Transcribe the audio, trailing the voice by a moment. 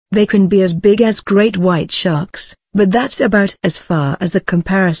They can be as big as great white sharks, but that's about as far as the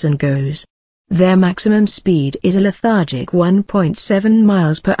comparison goes. Their maximum speed is a lethargic 1.7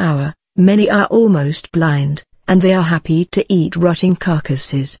 miles per hour, many are almost blind, and they are happy to eat rotting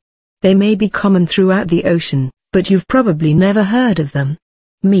carcasses. They may be common throughout the ocean, but you've probably never heard of them.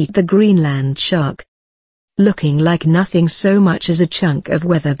 Meet the Greenland shark. Looking like nothing so much as a chunk of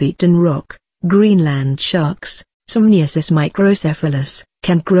weather-beaten rock, Greenland sharks, Somniosus microcephalus,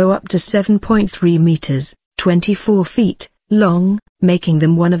 can grow up to 7.3 meters, 24 feet, long, making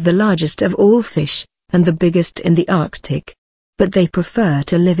them one of the largest of all fish, and the biggest in the Arctic. But they prefer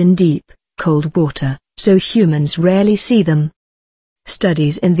to live in deep, cold water, so humans rarely see them.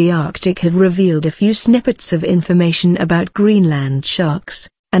 Studies in the Arctic have revealed a few snippets of information about Greenland sharks,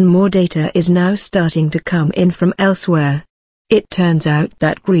 and more data is now starting to come in from elsewhere. It turns out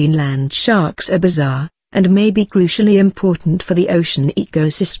that Greenland sharks are bizarre, and may be crucially important for the ocean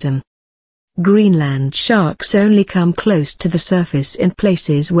ecosystem. Greenland sharks only come close to the surface in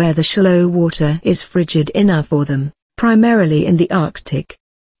places where the shallow water is frigid enough for them, primarily in the Arctic.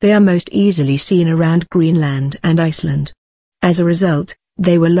 They are most easily seen around Greenland and Iceland. As a result,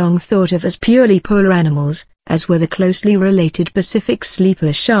 they were long thought of as purely polar animals, as were the closely related Pacific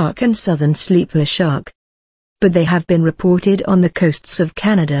sleeper shark and southern sleeper shark. But they have been reported on the coasts of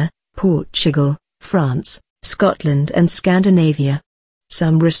Canada, Portugal, France, Scotland and Scandinavia.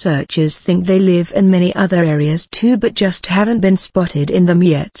 Some researchers think they live in many other areas too, but just haven't been spotted in them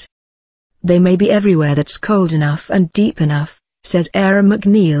yet. They may be everywhere that's cold enough and deep enough, says Aaron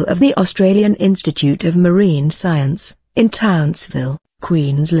McNeil of the Australian Institute of Marine Science, in Townsville,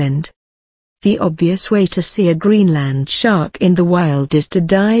 Queensland. The obvious way to see a Greenland shark in the wild is to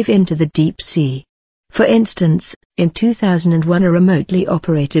dive into the deep sea. For instance, in 2001 a remotely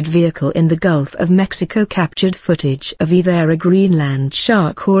operated vehicle in the Gulf of Mexico captured footage of either a Greenland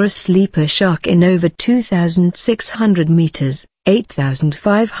shark or a sleeper shark in over 2,600 meters,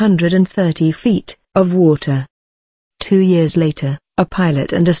 8,530 feet, of water. 2 years later, a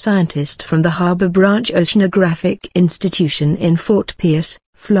pilot and a scientist from the Harbor Branch Oceanographic Institution in Fort Pierce,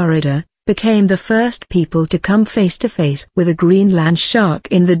 Florida, became the first people to come face to face with a Greenland shark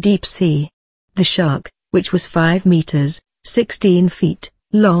in the deep sea. The shark, which was 5 meters, 16 feet,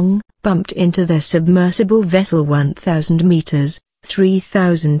 long, bumped into their submersible vessel 1,000 meters,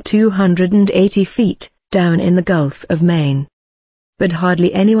 3,280 feet, down in the Gulf of Maine. But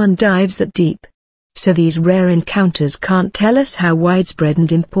hardly anyone dives that deep. So these rare encounters can't tell us how widespread and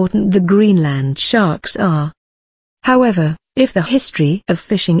important the Greenland sharks are. However, if the history of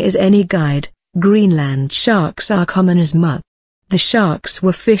fishing is any guide, Greenland sharks are common as muck. The sharks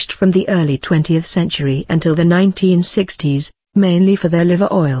were fished from the early 20th century until the 1960s, mainly for their liver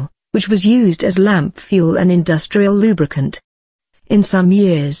oil, which was used as lamp fuel and industrial lubricant. In some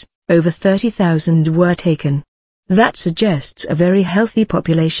years, over 30,000 were taken. That suggests a very healthy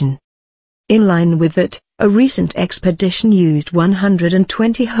population. In line with that, a recent expedition used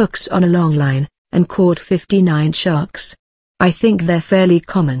 120 hooks on a long line, and caught 59 sharks. I think they're fairly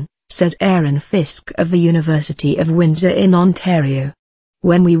common, says Aaron Fisk of the University of Windsor in Ontario.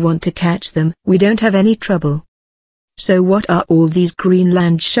 When we want to catch them, we don't have any trouble. So what are all these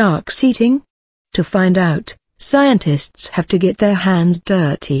Greenland sharks eating? To find out, scientists have to get their hands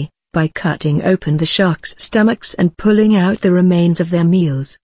dirty, by cutting open the sharks' stomachs and pulling out the remains of their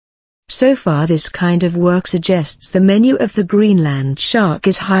meals. So far this kind of work suggests the menu of the Greenland shark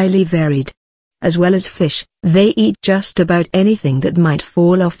is highly varied. As well as fish, they eat just about anything that might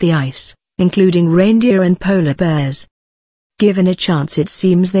fall off the ice, including reindeer and polar bears. Given a chance it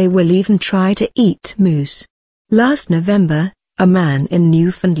seems they will even try to eat moose. Last November, a man in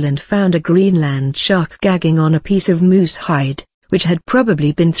Newfoundland found a Greenland shark gagging on a piece of moose hide, which had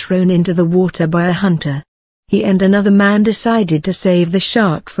probably been thrown into the water by a hunter. He and another man decided to save the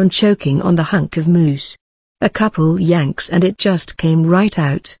shark from choking on the hunk of moose. A couple yanks and it just came right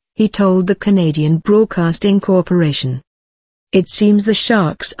out, he told the Canadian Broadcasting Corporation. It seems the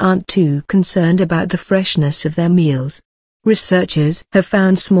sharks aren't too concerned about the freshness of their meals. Researchers have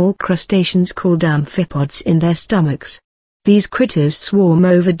found small crustaceans called amphipods in their stomachs. These critters swarm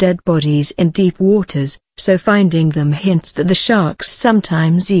over dead bodies in deep waters, so finding them hints that the sharks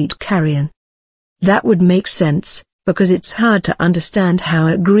sometimes eat carrion. That would make sense, because it's hard to understand how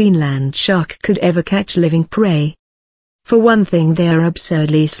a Greenland shark could ever catch living prey. For one thing, they are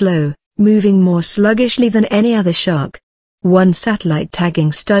absurdly slow, moving more sluggishly than any other shark. One satellite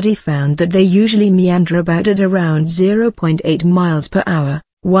tagging study found that they usually meander about at around 0.8 miles per hour,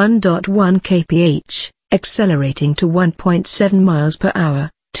 1.1 kph, accelerating to 1.7 miles per hour,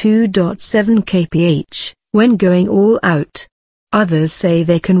 2.7 kph, when going all out. Others say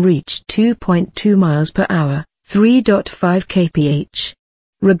they can reach 2.2 miles per hour, 3.5 kph.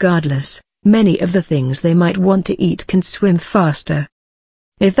 Regardless, many of the things they might want to eat can swim faster.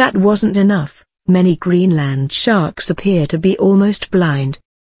 If that wasn't enough, many Greenland sharks appear to be almost blind.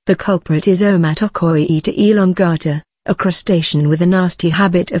 The culprit is Omatocoeta elongata, a crustacean with a nasty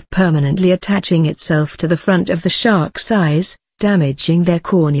habit of permanently attaching itself to the front of the shark's eyes, damaging their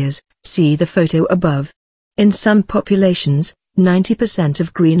corneas. See the photo above. In some populations, 90%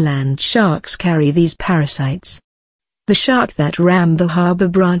 of Greenland sharks carry these parasites. The shark that rammed the Harbor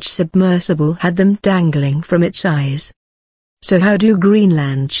Branch submersible had them dangling from its eyes. So how do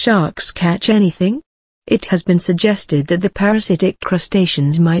Greenland sharks catch anything? It has been suggested that the parasitic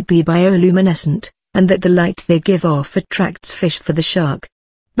crustaceans might be bioluminescent, and that the light they give off attracts fish for the shark.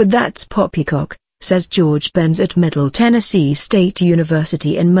 But that's poppycock, says George Benz at Middle Tennessee State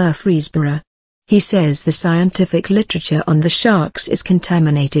University in Murfreesboro. He says the scientific literature on the sharks is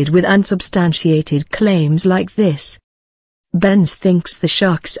contaminated with unsubstantiated claims like this. Benz thinks the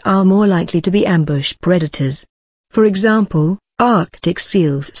sharks are more likely to be ambush predators. For example, Arctic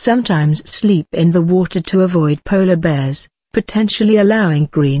seals sometimes sleep in the water to avoid polar bears, potentially allowing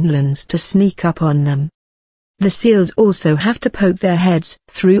Greenlands to sneak up on them. The seals also have to poke their heads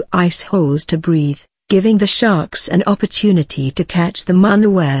through ice holes to breathe, giving the sharks an opportunity to catch them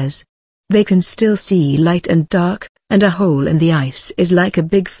unawares. They can still see light and dark, and a hole in the ice is like a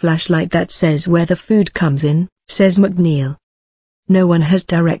big flashlight that says where the food comes in, says McNeil. No one has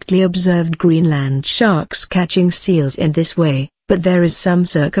directly observed Greenland sharks catching seals in this way, but there is some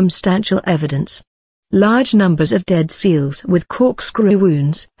circumstantial evidence. Large numbers of dead seals with corkscrew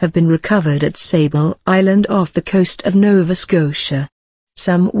wounds have been recovered at Sable Island off the coast of Nova Scotia.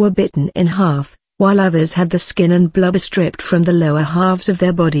 Some were bitten in half, while others had the skin and blubber stripped from the lower halves of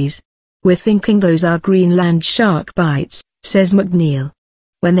their bodies. We're thinking those are Greenland shark bites, says McNeil.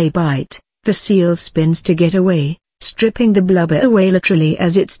 When they bite, the seal spins to get away, stripping the blubber away literally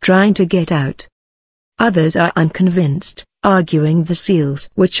as it's trying to get out. Others are unconvinced, arguing the seals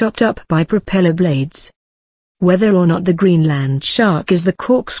were chopped up by propeller blades. Whether or not the Greenland shark is the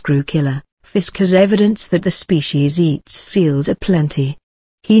corkscrew killer, Fisk has evidence that the species eats seals aplenty.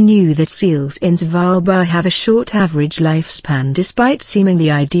 He knew that seals in Svalbard have a short average lifespan despite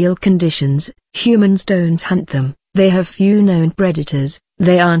seemingly ideal conditions. Humans don't hunt them, they have few known predators,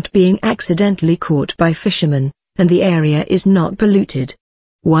 they aren't being accidentally caught by fishermen, and the area is not polluted.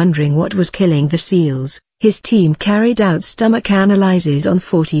 Wondering what was killing the seals, his team carried out stomach analyses on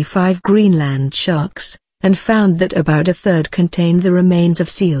 45 Greenland sharks, and found that about a third contained the remains of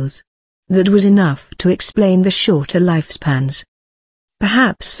seals. That was enough to explain the shorter lifespans.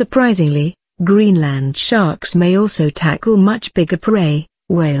 Perhaps surprisingly, Greenland sharks may also tackle much bigger prey,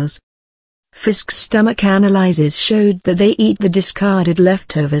 whales. Fisk's stomach analyses showed that they eat the discarded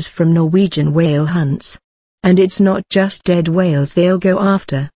leftovers from Norwegian whale hunts. And it's not just dead whales they'll go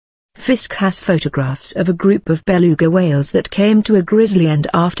after. Fisk has photographs of a group of beluga whales that came to a grizzly end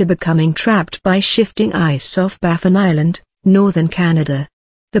after becoming trapped by shifting ice off Baffin Island, northern Canada.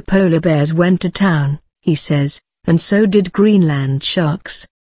 The polar bears went to town, he says, and so did Greenland sharks.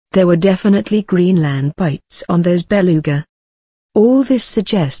 There were definitely Greenland bites on those beluga. All this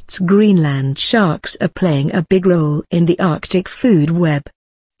suggests Greenland sharks are playing a big role in the Arctic food web.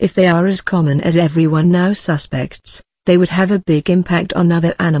 If they are as common as everyone now suspects, they would have a big impact on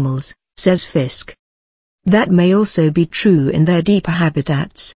other animals, says Fisk. That may also be true in their deeper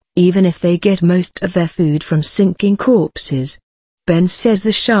habitats, even if they get most of their food from sinking corpses. Ben says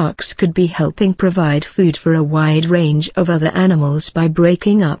the sharks could be helping provide food for a wide range of other animals by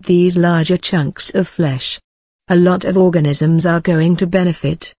breaking up these larger chunks of flesh. A lot of organisms are going to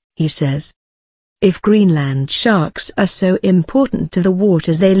benefit, he says. If Greenland sharks are so important to the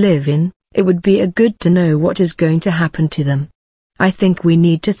waters they live in, it would be good to know what is going to happen to them. I think we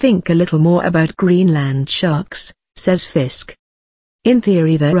need to think a little more about Greenland sharks, says Fisk. In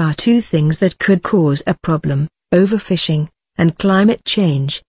theory there are two things that could cause a problem, overfishing, and climate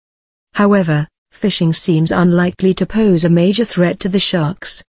change. However, fishing seems unlikely to pose a major threat to the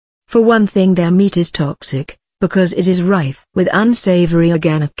sharks. For one thing, their meat is toxic, because it is rife with unsavory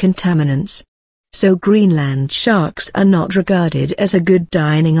organic contaminants. So Greenland sharks are not regarded as a good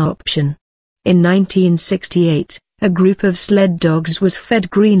dining option. In 1968, a group of sled dogs was fed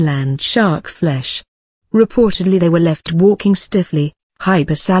Greenland shark flesh. Reportedly they were left walking stiffly,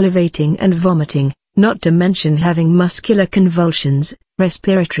 hypersalivating and vomiting, not to mention having muscular convulsions,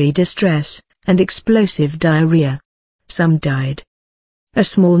 respiratory distress, and explosive diarrhea. Some died. A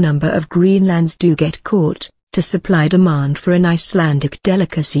small number of Greenlands do get caught, to supply demand for an Icelandic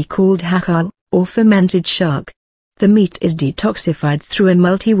delicacy called hakal, or fermented shark. The meat is detoxified through a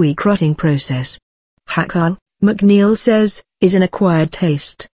multi-week rotting process. Hackle, McNeil says, is an acquired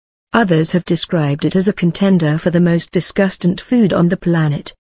taste. Others have described it as a contender for the most disgustant food on the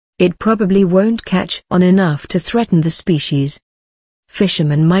planet. It probably won't catch on enough to threaten the species.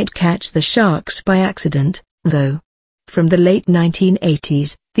 Fishermen might catch the sharks by accident, though. From the late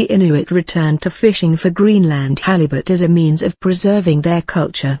 1980s, the Inuit returned to fishing for Greenland halibut as a means of preserving their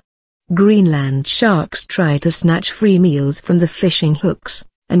culture. Greenland sharks try to snatch free meals from the fishing hooks,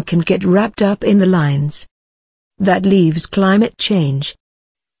 and can get wrapped up in the lines. That leaves climate change.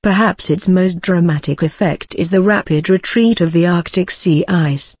 Perhaps its most dramatic effect is the rapid retreat of the Arctic sea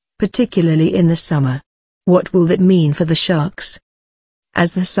ice, particularly in the summer. What will that mean for the sharks?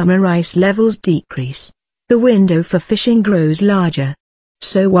 As the summer ice levels decrease, the window for fishing grows larger.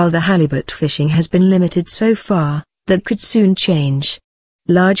 So while the halibut fishing has been limited so far, that could soon change.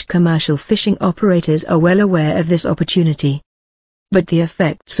 Large commercial fishing operators are well aware of this opportunity. But the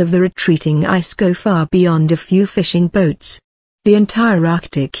effects of the retreating ice go far beyond a few fishing boats. The entire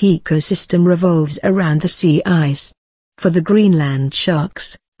Arctic ecosystem revolves around the sea ice. For the Greenland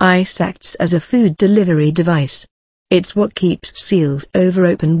sharks, ice acts as a food delivery device. It's what keeps seals over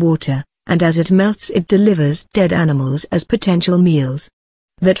open water, and as it melts it delivers dead animals as potential meals.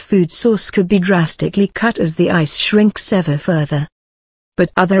 That food source could be drastically cut as the ice shrinks ever further.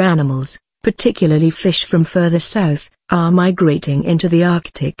 But other animals, particularly fish from further south, are migrating into the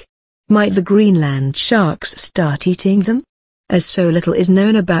Arctic. Might the Greenland sharks start eating them? As so little is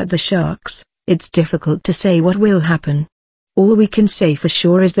known about the sharks, it's difficult to say what will happen. All we can say for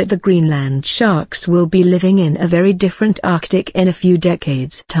sure is that the Greenland sharks will be living in a very different Arctic in a few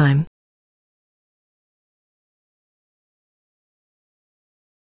decades' time.